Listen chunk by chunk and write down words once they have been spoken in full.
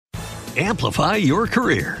Amplify your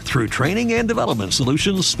career through training and development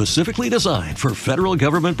solutions specifically designed for federal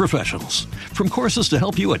government professionals. From courses to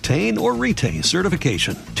help you attain or retain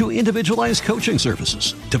certification, to individualized coaching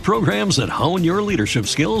services, to programs that hone your leadership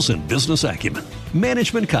skills and business acumen,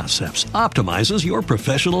 Management Concepts optimizes your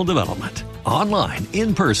professional development. Online,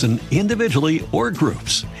 in person, individually, or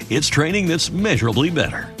groups, it's training that's measurably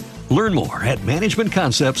better. Learn more at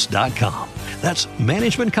managementconcepts.com. That's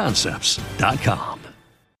managementconcepts.com.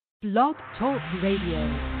 Blog Talk Radio.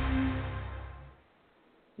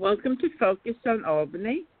 Welcome to Focus on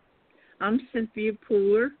Albany. I'm Cynthia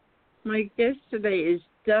Pooler. My guest today is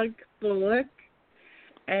Doug Bullock,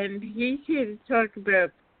 and he's here to talk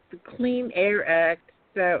about the Clean Air Act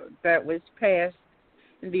that was passed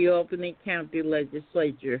in the Albany County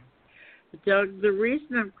Legislature. Doug, the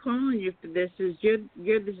reason I'm calling you for this is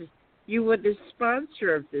you were the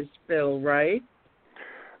sponsor of this bill, right?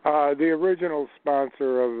 The original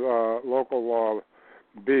sponsor of Local Law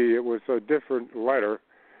B, it was a different letter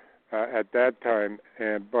at that time,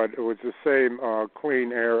 but it was the same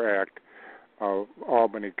Clean Air Act of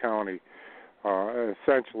Albany County.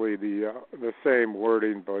 Essentially the same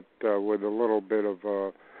wording, but with a little bit of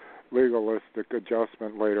legalistic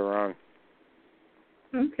adjustment later on.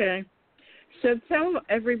 Okay. So tell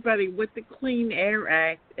everybody what the Clean Air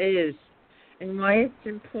Act is and why it's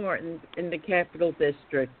important in the Capital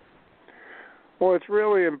District. Well, it's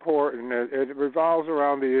really important. It revolves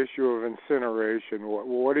around the issue of incineration.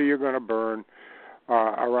 What are you going to burn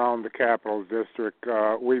around the Capital District?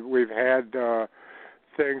 We've had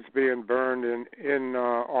things being burned in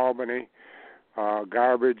Albany,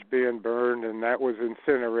 garbage being burned, and that was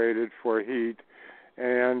incinerated for heat.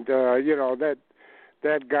 And,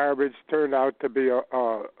 that garbage turned out to be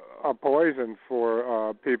a poison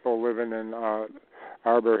for people living in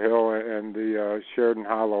Arbor Hill and the Sheridan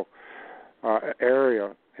Hollow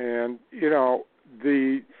area. And,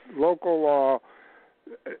 the Local Law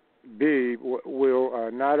B will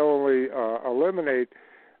not only eliminate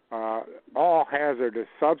all hazardous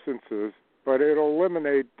substances, but it'll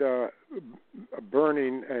eliminate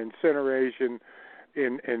burning, incineration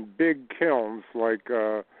in big kilns like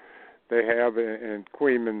they have in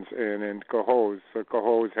Queens and in Cohoes.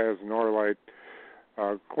 Cohoes has Norlite.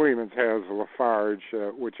 Queens has Lafarge,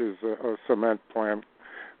 which is a cement plant.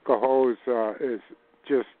 Cohoes is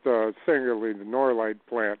just singularly the Norlite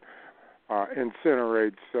plant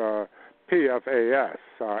incinerates PFAS,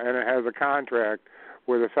 and it has a contract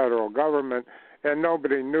with the federal government, and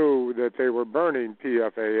nobody knew that they were burning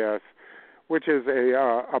PFAS, which is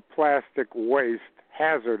a plastic waste,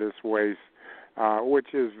 hazardous waste,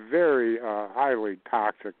 which is very highly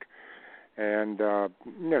toxic. And,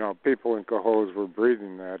 people in Cohoes were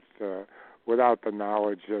breathing that without the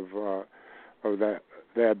knowledge of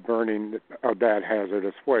that burning of that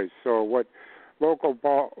hazardous waste. So what Local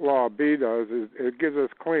Law B does is it gives us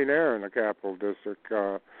clean air in the Capital District.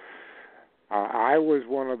 I was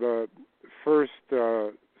one of the first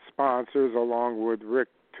sponsors, along with Rick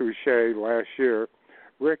Touche last year.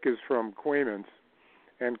 Rick is from Queens,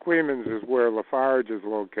 and Queens is where Lafarge is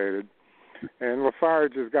located. And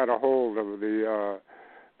Lafarge has got a hold of the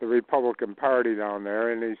Republican Party down there,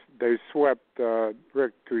 and they swept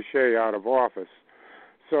Rick Touche out of office.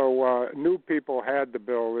 So new people had the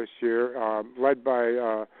bill this year, led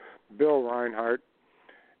by Bill Reinhardt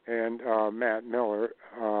and Matt Miller.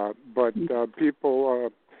 But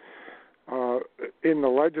people in the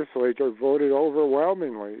legislature voted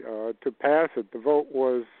overwhelmingly to pass it. The vote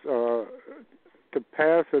was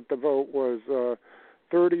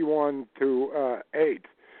 31 to 8,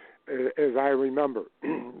 as I remember.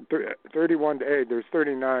 31 to 8. There's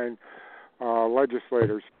 39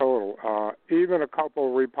 legislators total. Even a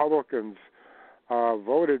couple Republicans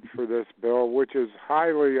voted for this bill, which is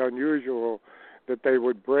highly unusual that they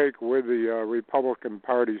would break with the Republican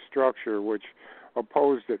Party structure, which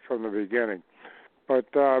opposed it from the beginning.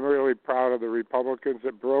 But I'm really proud of the Republicans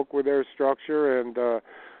that broke with their structure, and the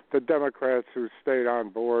Democrats who stayed on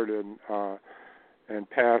board and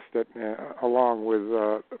passed it, along with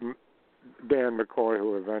Dan McCoy,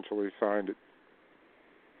 who eventually signed it.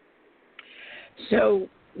 So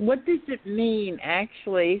what does it mean,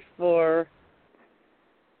 actually, for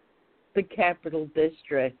the Capital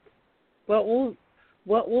District? What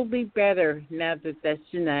will be better now that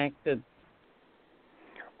that's enacted?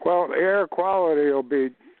 Well, air quality will be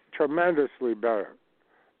tremendously better.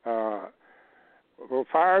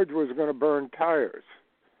 Lafarge was going to burn tires,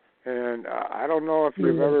 and I don't know if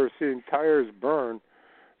you've ever seen tires burn,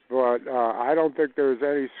 but I don't think there's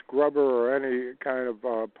any scrubber or any kind of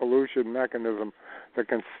pollution mechanism that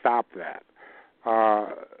can stop that.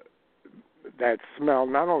 that smell,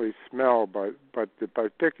 not only smell, but the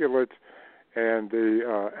particulates and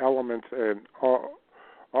the elements and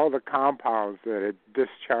all the compounds that it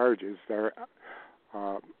discharges. They're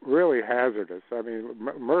really hazardous. I mean,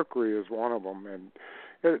 mercury is one of them, and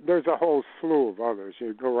there's a whole slew of others.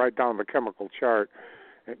 You go right down the chemical chart,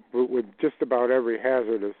 with just about every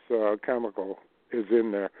hazardous chemical is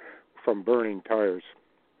in there from burning tires.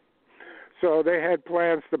 So they had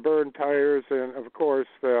plans to burn tires, and of course,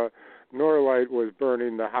 Norlite was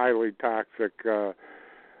burning the highly toxic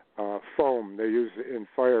foam they use in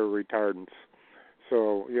fire retardants.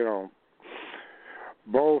 So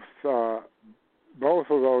both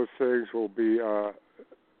of those things will be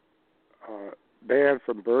banned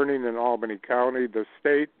from burning in Albany County. The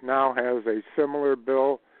state now has a similar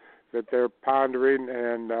bill that they're pondering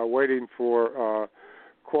and waiting for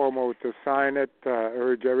Cuomo to sign it. I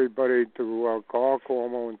urge everybody to call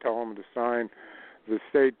Cuomo and tell him to sign the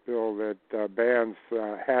state bill that bans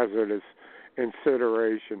hazardous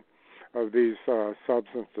incineration of these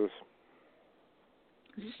substances.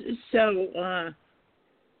 So,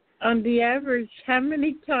 on the average, how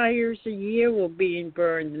many tires a year were being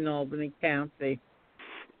burned in Albany County?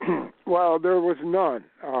 Well, there was none.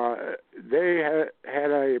 They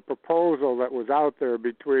had a proposal that was out there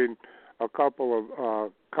between a couple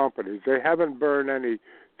of companies. They haven't burned any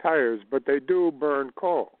tires, but they do burn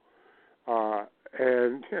coal.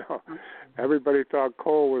 And everybody thought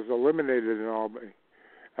coal was eliminated in Albany,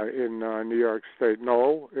 in New York State.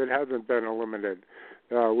 No, it hasn't been eliminated.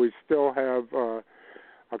 We still have a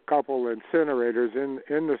couple incinerators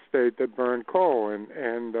in the state that burn coal,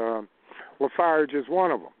 and Lafarge is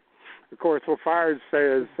one of them. Of course, Lafarge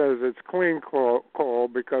says it's clean coal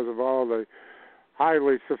because of all the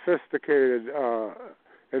highly sophisticated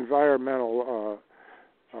environmental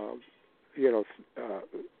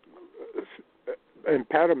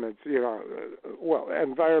impediments,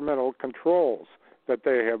 environmental controls that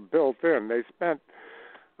they have built in. They spent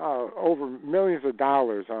over millions of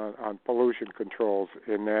dollars on pollution controls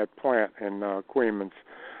in that plant in Queens.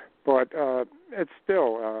 But it's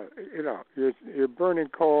still, you're burning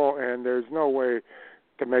coal, and there's no way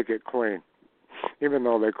to make it clean, even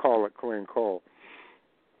though they call it clean coal.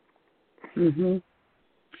 Mhm.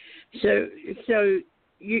 So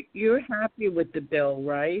you're happy with the bill,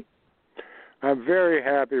 right? I'm very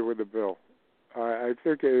happy with the bill. I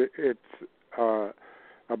think it's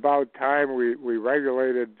about time we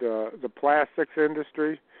regulated the plastics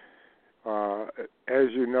industry.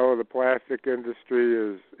 As you know, the plastic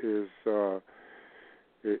industry is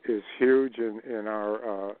huge in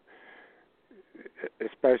our,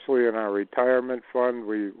 especially in our retirement fund.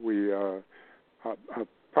 We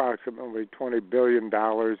approximately $20 billion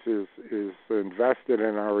is invested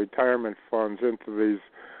in our retirement funds into these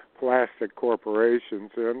plastic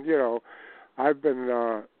corporations, and I've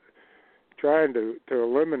been trying to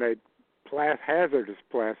eliminate hazardous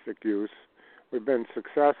plastic use. We've been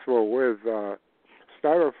successful with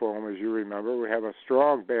styrofoam, as you remember. We have a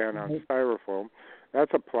strong ban on styrofoam.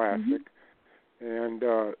 That's a plastic. And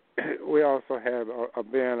we also have a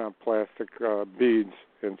ban on plastic beads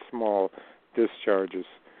in small discharges,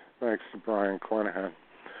 thanks to Brian Clanahan.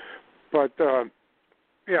 But,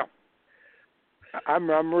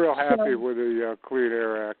 I'm real happy with the Clean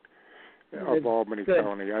Air Act of Albany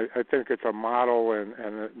County. I think it's a model, and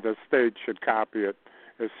the state should copy it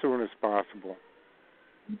as soon as possible.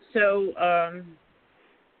 So,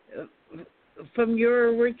 from your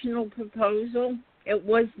original proposal, it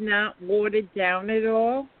was not watered down at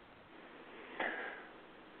all?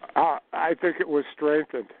 I think it was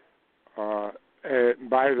strengthened by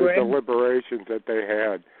the deliberations that they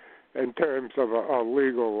had in terms of a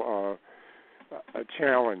legal a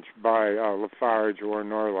challenge by Lafarge or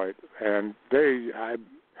Norlite, and they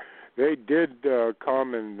did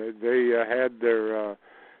come and they had their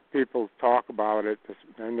people talk about it,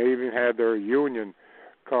 and they even had their union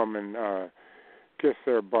come and kiss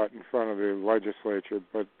their butt in front of the legislature.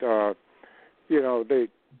 But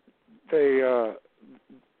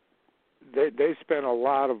they spent a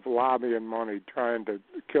lot of lobbying money trying to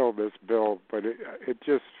kill this bill, but it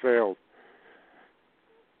just failed.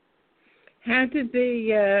 How did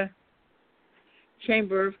the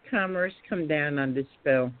Chamber of Commerce come down on this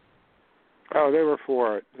bill? Oh, they were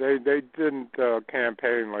for it. They didn't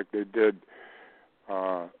campaign like they did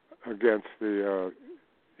against the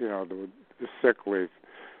sick leave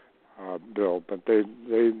bill, but they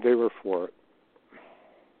were for it.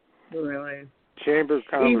 Really? Chamber of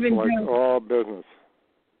Commerce likes all business.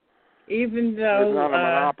 Even though it's not a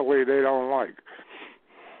monopoly they don't like.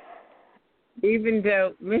 Even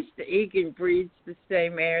though Mr. Egan breathes the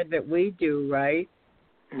same air that we do, right?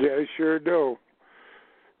 Yeah, they sure do.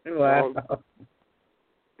 Wow. Well,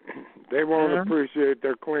 they won't appreciate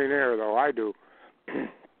their clean air, though. I do.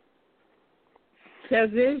 So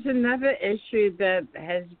there's another issue that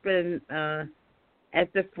has been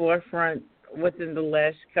at the forefront within the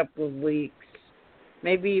last couple of weeks,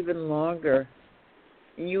 maybe even longer.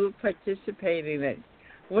 And you were participating in it.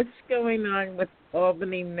 What's going on with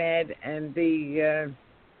Albany Med and the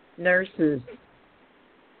nurses?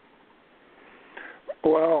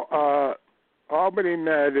 Well, Albany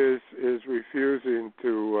Med is refusing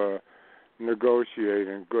to negotiate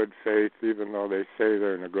in good faith, even though they say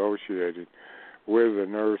they're negotiating with the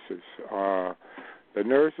nurses. The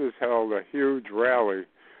nurses held a huge rally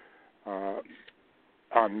on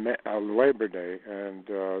Labor Day, and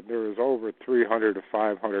there was over 300 to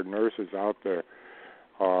 500 nurses out there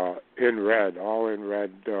in red, all in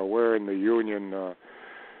red, wearing the union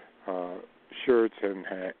shirts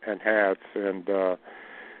and hats, and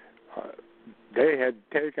they had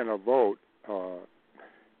taken a vote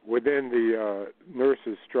within the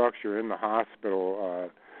nurses' structure in the hospital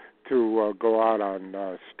to go out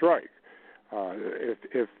on strike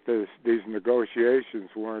if these negotiations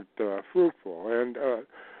weren't fruitful. And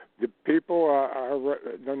the people,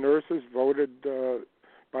 the nurses voted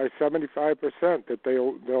by 75% that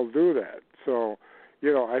they'll do that. So,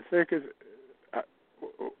 I think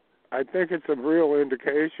it's a real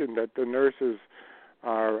indication that the nurses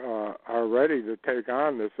are ready to take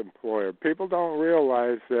on this employer. People don't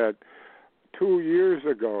realize that 2 years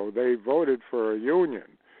ago they voted for a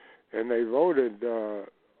union, and they voted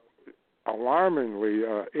alarmingly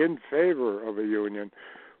in favor of a union,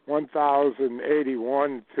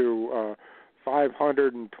 1,081 to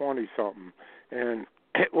 520 something, and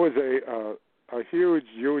it was a huge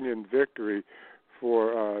union victory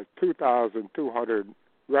for 2,200,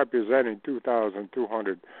 representing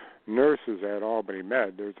 2,200 nurses at Albany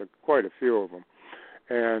Med. There's quite a few of them,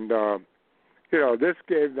 and this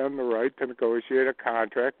gave them the right to negotiate a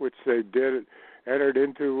contract, which they did. Entered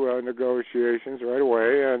into negotiations right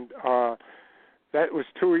away, and that was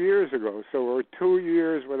 2 years ago. So we're 2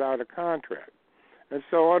 years without a contract. And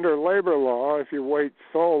so under labor law, if you wait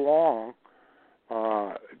so long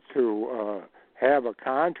to have a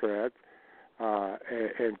contract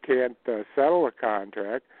and can't settle a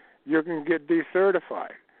contract, you can get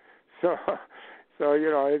decertified. So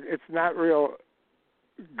it's not real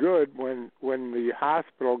good when the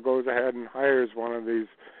hospital goes ahead and hires one of these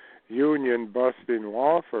union-busting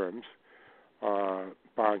law firms,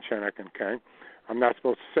 Bond, Shennick and King. I'm not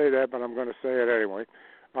supposed to say that, but I'm going to say it anyway,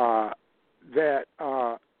 that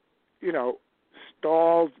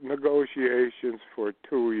stalled negotiations for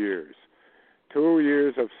 2 years. 2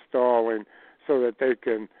 years of stalling so that they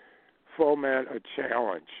can foment a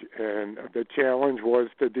challenge. And the challenge was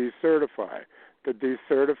to decertify. To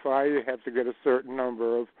decertify, you have to get a certain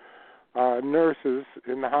number of nurses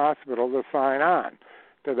in the hospital to sign on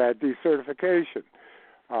to that decertification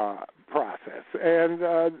process, and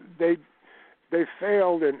they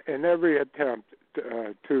failed in every attempt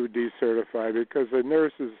to decertify because the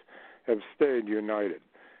nurses have stayed united,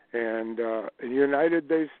 and united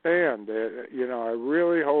they stand. I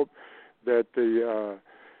really hope that the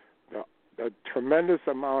tremendous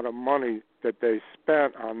amount of money that they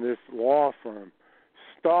spent on this law firm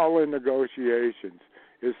stalling negotiations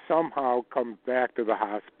is somehow come back to the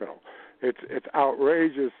hospital. It's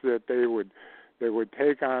outrageous that they would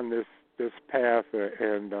take on this path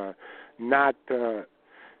and not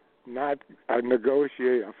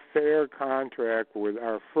negotiate a fair contract with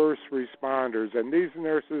our first responders. And these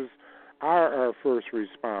nurses are our first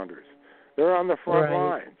responders. They're on the front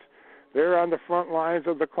lines. They're on the front lines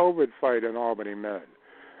of the COVID fight in Albany Med.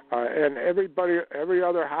 And every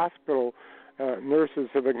other hospital, nurses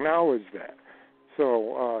have acknowledged that.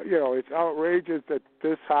 So, it's outrageous that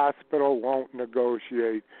this hospital won't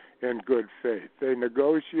negotiate in good faith. They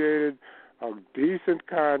negotiated a decent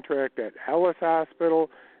contract at Ellis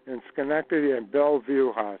Hospital in Schenectady and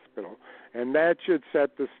Bellevue Hospital, and that should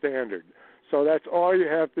set the standard. So that's all you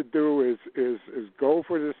have to do is go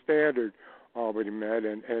for the standard, Albany Med,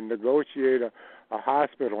 and negotiate a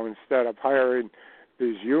hospital instead of hiring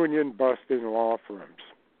these union-busting law firms.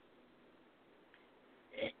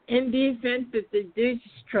 In the event that they do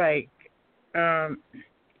strike, we're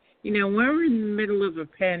in the middle of a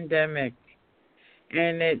pandemic,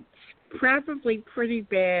 and it's probably pretty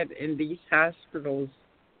bad in these hospitals.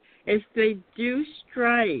 If they do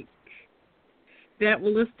strike, that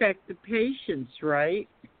will affect the patients, right?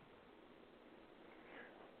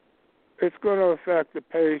 It's going to affect the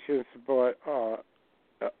patients, but I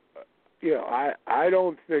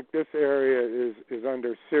don't think this area is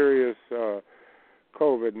under serious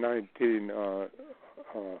COVID-19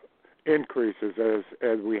 increases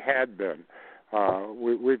as we had been.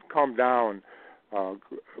 We've come down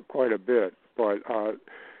quite a bit, but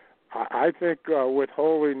I think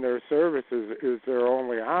withholding their services is their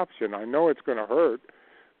only option. I know it's going to hurt,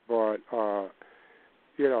 but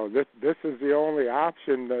this is the only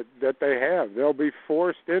option that they have. They'll be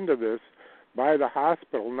forced into this by the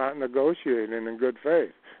hospital, not negotiating in good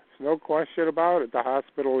faith. There's no question about it. The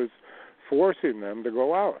hospital is forcing them to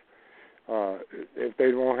go out if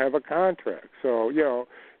they don't have a contract. So,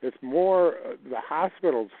 it's more the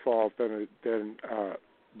hospital's fault than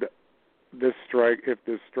this strike, if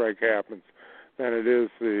this strike happens, than it is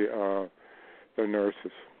the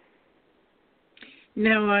nurses.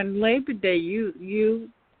 Now, on Labor Day, you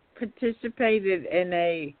participated in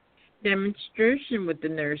a demonstration with the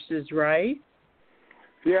nurses, right?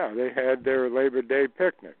 Yeah, they had their Labor Day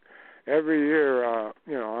picnic. Every year,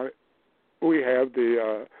 we have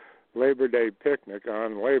the Labor Day picnic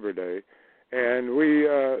on Labor Day, and we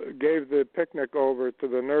gave the picnic over to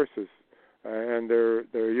the nurses and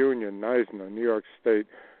their union, NYSNA, New York State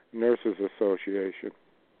Nurses Association.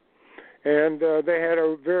 And they had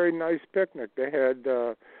a very nice picnic. They had,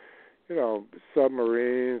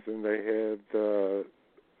 submarines, and they had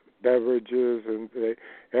beverages, and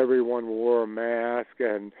everyone wore a mask,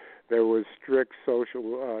 and there was strict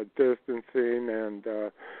social distancing, and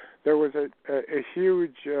there was a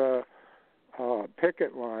huge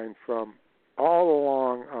picket line from all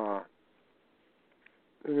along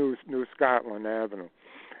New Scotland Avenue,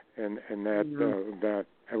 and that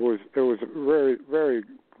it was a very, very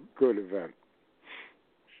good event.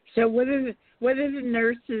 So what do the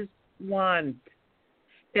nurses want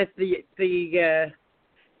that the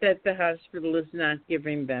hospital is not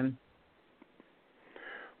giving them?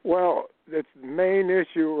 Well, the main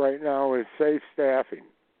issue right now is safe staffing,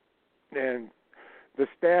 and the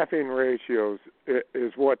staffing ratios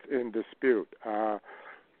is what's in dispute.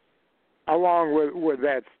 Along with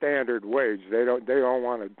that standard wage, they don't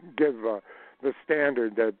want to give the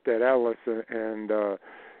standard that Ellis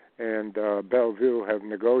and Bellevue have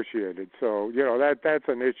negotiated. So that's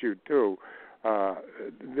an issue too,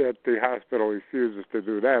 that the hospital refuses to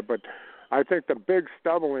do that. But I think the big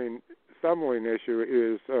stumbling issue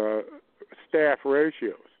is staff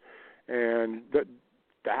ratios, and the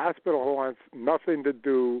hospital wants nothing to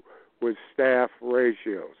do with staff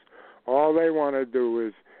ratios. All they want to do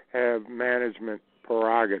is have management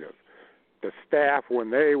prerogative. The staff, when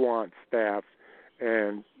they want staff,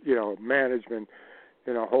 and management,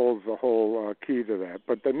 holds the whole key to that.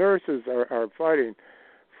 But the nurses are fighting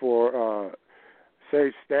for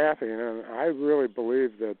safe staffing, and I really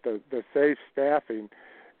believe that the safe staffing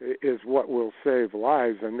is what will save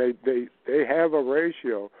lives. And they have a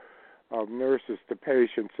ratio of nurses to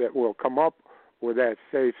patients that will come up with that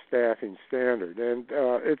safe staffing standard, and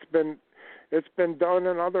it's been done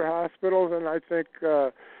in other hospitals, and I think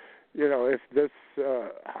if this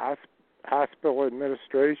hospital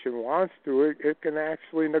administration wants to, it can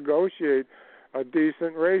actually negotiate a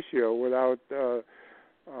decent ratio without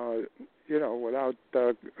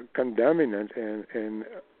condemning it and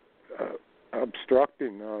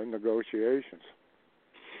obstructing negotiations.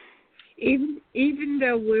 Even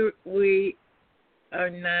though we are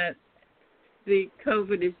not, the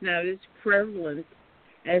COVID is not as prevalent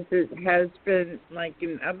as it has been like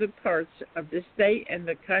in other parts of the state and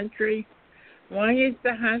the country, why is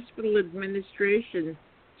the hospital administration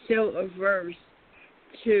so averse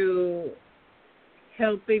to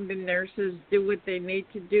helping the nurses do what they need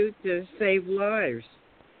to do to save lives?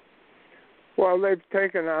 Well, they've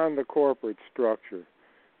taken on the corporate structure,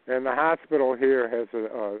 and the hospital here has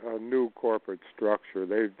a new corporate structure.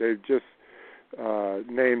 They've just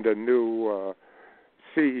named a new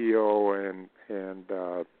CEO and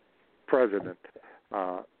president,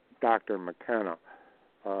 Dr. McKenna.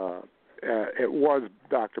 It was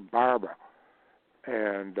Dr. Barber,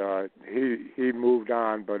 and he moved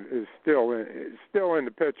on, but is still in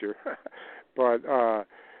the picture. But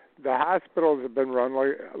the hospitals have been run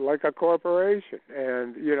like a corporation,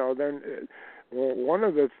 and then one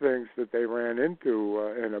of the things that they ran into,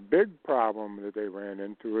 and a big problem that they ran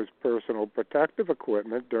into, is personal protective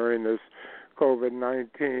equipment during this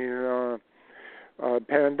COVID-19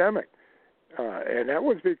 pandemic, and that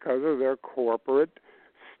was because of their corporate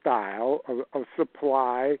style of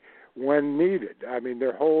supply when needed. I mean,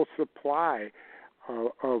 their whole supply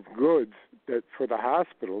of goods that for the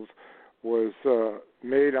hospitals was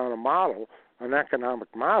made on a model, an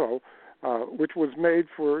economic model, which was made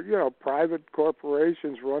for private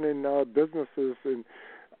corporations running businesses and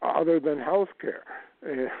other than healthcare.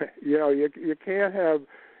 You can't have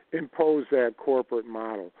impose that corporate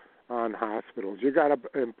model on hospitals. You got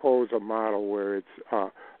to impose a model where it's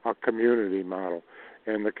a community model,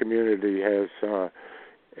 and the community has,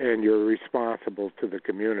 and you're responsible to the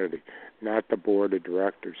community, not the board of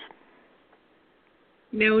directors.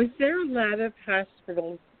 Now, is there a lot of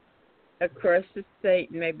hospitals across the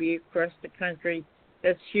state, maybe across the country,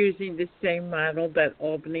 that's using the same model that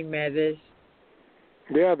Albany Med is?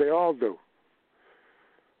 Yeah, they all do.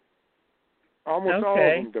 Almost all of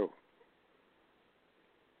them do.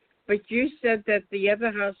 But you said that the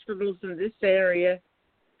other hospitals in this area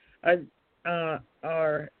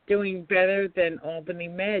are doing better than Albany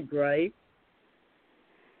Med, right?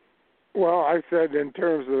 Well, I said in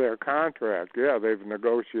terms of their contract, yeah, they've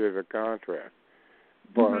negotiated a contract.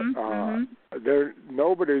 But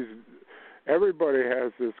everybody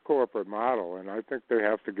has this corporate model, and I think they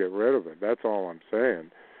have to get rid of it. That's all I'm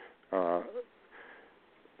saying.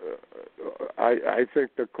 I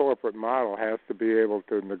think the corporate model has to be able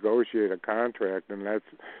to negotiate a contract, and that's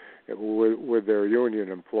with their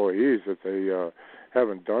union employees if they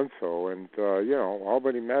haven't done so. And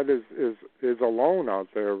Albany Med is alone out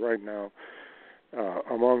there right now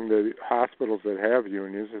among the hospitals that have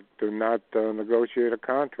unions that do not negotiate a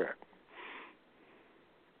contract.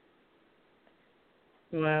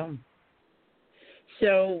 Wow.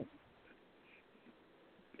 So,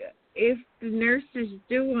 if the nurses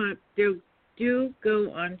do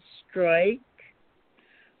go on strike,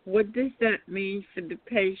 what does that mean for the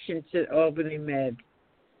patients at Albany Med?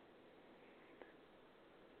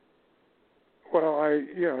 Well, I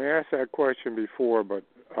asked that question before, but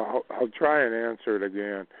I'll try and answer it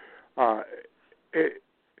again. I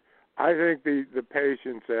think the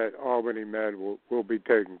patients at Albany Med will be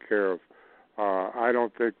taken care of. I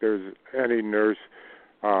don't think there's any nurse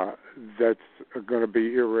that's going to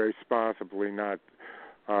be irresponsibly not,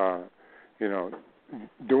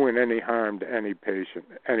 doing any harm to any patient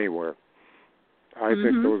anywhere. I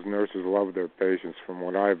think those nurses love their patients from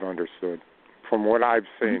what I've understood, from what I've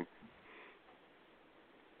seen.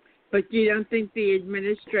 But you don't think the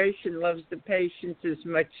administration loves the patients as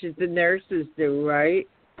much as the nurses do, right?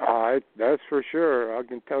 That's for sure. I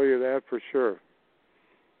can tell you that for sure.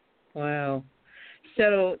 Wow.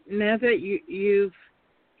 So now that you've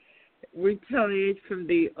retired from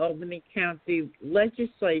the Albany County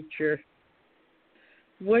legislature,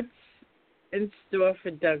 what's in store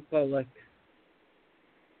for Doug Bullock?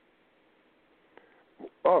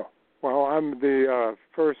 Oh, well, I'm the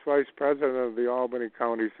first vice president of the Albany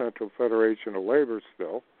County Central Federation of Labor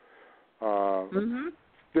still.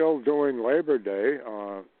 Still doing Labor Day.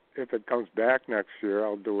 If it comes back next year,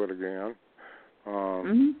 I'll do it again.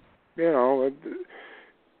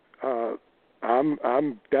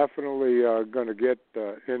 I'm definitely going to get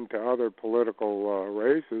into other political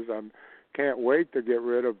races. I can't wait to get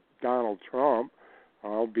rid of Donald Trump.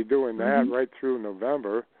 I'll be doing that right through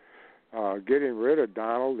November. Getting rid of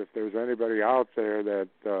Donald, if there's anybody out there that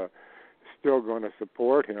is still going to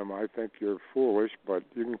support him, I think you're foolish, but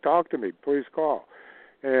you can talk to me. Please call.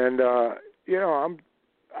 And,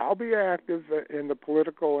 I'll be active in the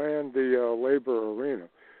political and the labor arena.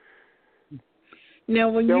 Now,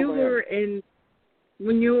 when you were in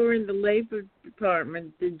the labor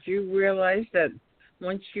department, did you realize that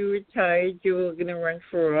once you retired, you were going to run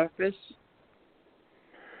for office?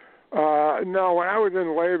 No, when I was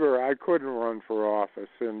in labor, I couldn't run for office,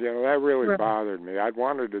 and that really bothered me. I'd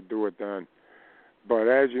wanted to do it then, but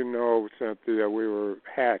as you know, Cynthia, we were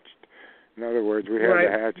hatched. In other words, we had the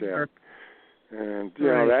Hatch Act, and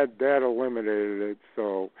that eliminated it.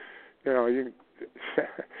 So, you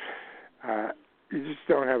just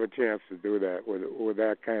don't have a chance to do that with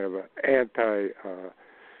that kind of an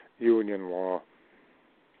anti-union law.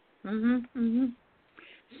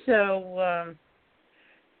 So,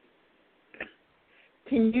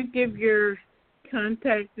 can you give your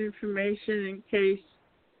contact information in case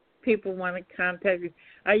people want to contact you?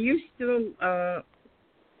 Are you still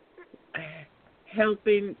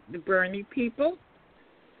helping the Bernie people?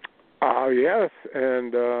 Yes,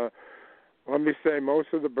 and let me say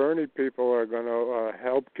most of the Bernie people are going to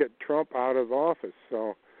help get Trump out of office.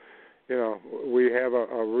 So, we have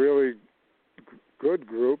a really good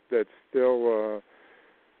group that's still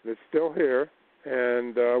here.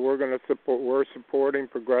 And we're supporting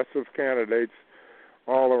progressive candidates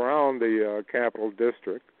all around the Capital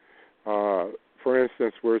District. For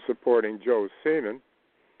instance, we're supporting Joe Seaman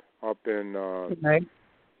up in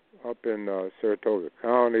Saratoga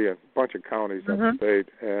County and a bunch of counties upstate,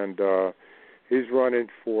 and he's running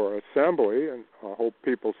for assembly, and I hope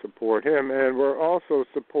people support him. And we're also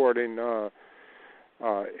supporting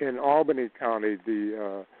in Albany County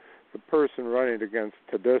the the person running against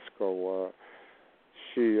Tedesco,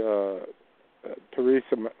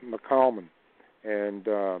 Teresa McCalman, and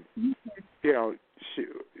the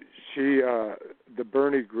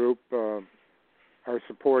Bernie group are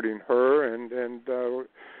supporting her, and we're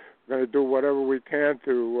going to do whatever we can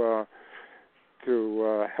to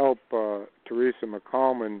help Teresa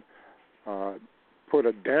McCalman put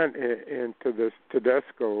a dent into this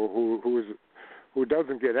Tedesco, who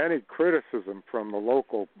doesn't get any criticism from the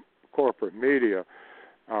local corporate media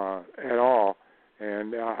at all.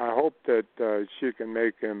 And I hope that she can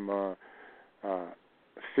make him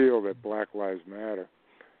feel that Black Lives Matter,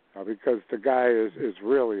 because the guy is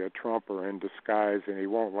really a Trumper in disguise, and he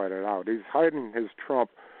won't let it out. He's hiding his Trump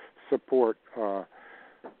support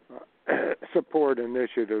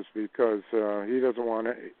initiatives because he doesn't want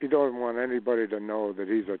anybody to know that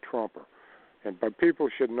he's a Trumper, but people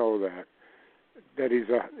should know that he's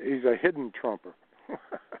a hidden Trumper.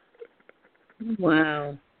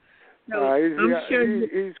 Wow. No,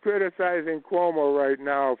 he's criticizing Cuomo right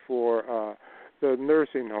now for the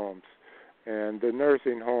nursing homes and the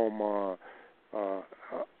nursing home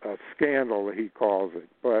scandal, he calls it.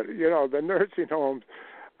 But the nursing homes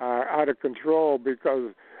are out of control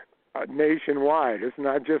because nationwide. It's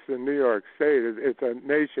not just in New York State. It's a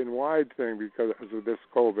nationwide thing because of this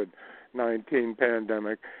COVID-19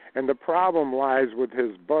 pandemic. And the problem lies with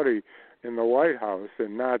his buddy in the White House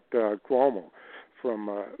and not Cuomo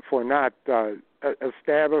for not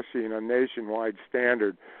establishing a nationwide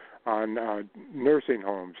standard on nursing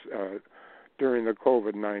homes during the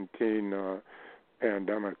COVID-19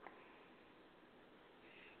 pandemic.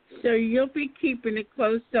 So you'll be keeping a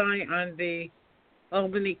close eye on the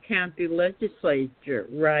Albany County Legislature,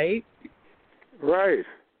 right? Right.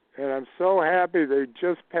 And I'm so happy they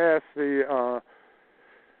just passed the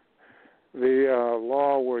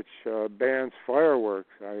law which bans fireworks.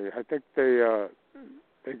 I think they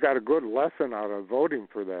got a good lesson out of voting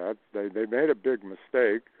for that. They made a big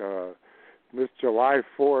mistake. This July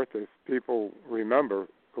 4th, if people remember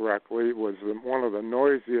correctly, was one of the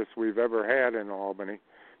noisiest we've ever had in Albany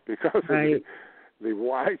because right. of the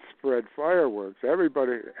widespread fireworks.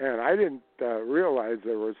 Everybody, and I didn't realize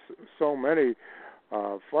there was so many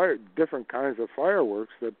different kinds of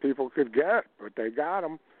fireworks that people could get, but they got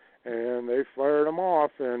them, and they fired them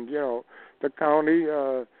off, and, the county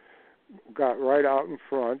got right out in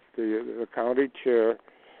front. The county chair,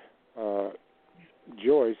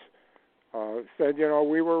 Joyce, said,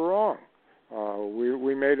 we were wrong.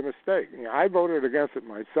 We made a mistake. I voted against it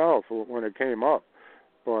myself when it came up,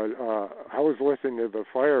 but I was listening to the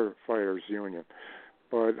firefighters union.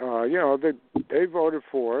 But they voted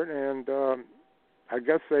for it, and I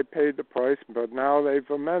guess they paid the price. But now they've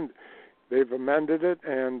amended it,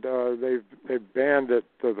 and they've banned it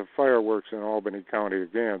to the fireworks in Albany County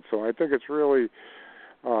again. So I think it's really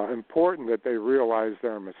important that they realize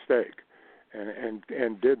their mistake and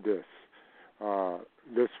did this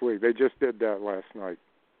this week. They just did that last night.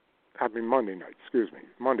 Monday night.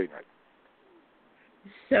 Monday night.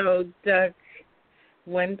 So, Doug,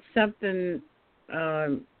 when something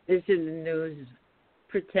is in the news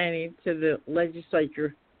pertaining to the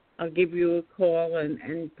legislature, I'll give you a call,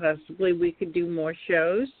 and possibly we could do more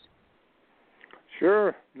shows.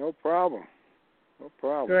 Sure, no problem.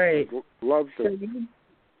 Great. I'd love to.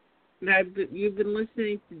 So you've been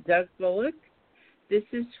listening to Doug Bullock. This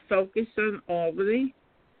is Focus on Albany.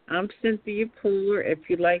 I'm Cynthia Pooler. If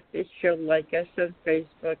you like this show, like us on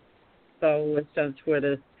Facebook, follow us on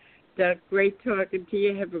Twitter. Doug, great talking to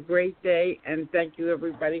you. Have a great day, and thank you,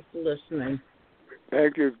 everybody, for listening.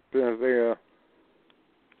 Thank you, Cynthia.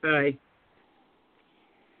 Bye.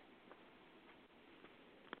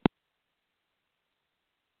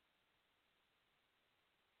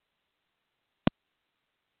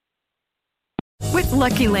 With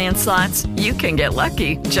Lucky Land Slots, you can get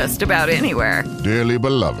lucky just about anywhere. Dearly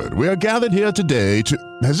beloved, we are gathered here today to...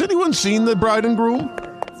 Has anyone seen the bride and groom?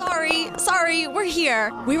 Sorry, we're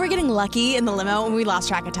here. We were getting lucky in the limo and we lost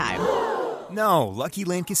track of time. No, Lucky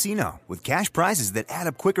Land Casino, with cash prizes that add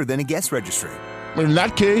up quicker than a guest registry. In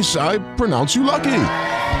that case, I pronounce you lucky.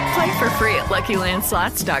 Play for free at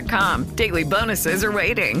LuckyLandSlots.com. Daily bonuses are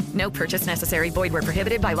waiting. No purchase necessary. Void where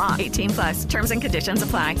prohibited by law. 18+. Terms and conditions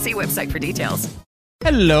apply. See website for details.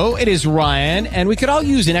 Hello, it is Ryan, and we could all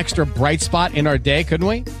use an extra bright spot in our day, couldn't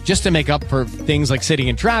we? Just to make up for things like sitting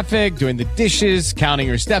in traffic, doing the dishes, counting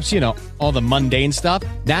your steps, all the mundane stuff.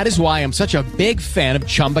 That is why I'm such a big fan of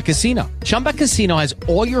Chumba Casino. Chumba Casino has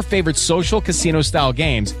all your favorite social casino-style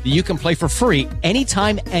games that you can play for free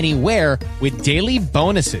anytime, anywhere with daily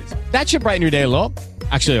bonuses. That should brighten your day a little.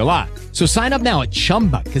 Actually, a lot. So sign up now at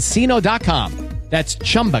ChumbaCasino.com. That's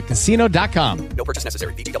ChumbaCasino.com. No purchase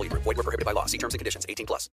necessary. VGW Group. Void where prohibited by law. See terms and conditions. 18+.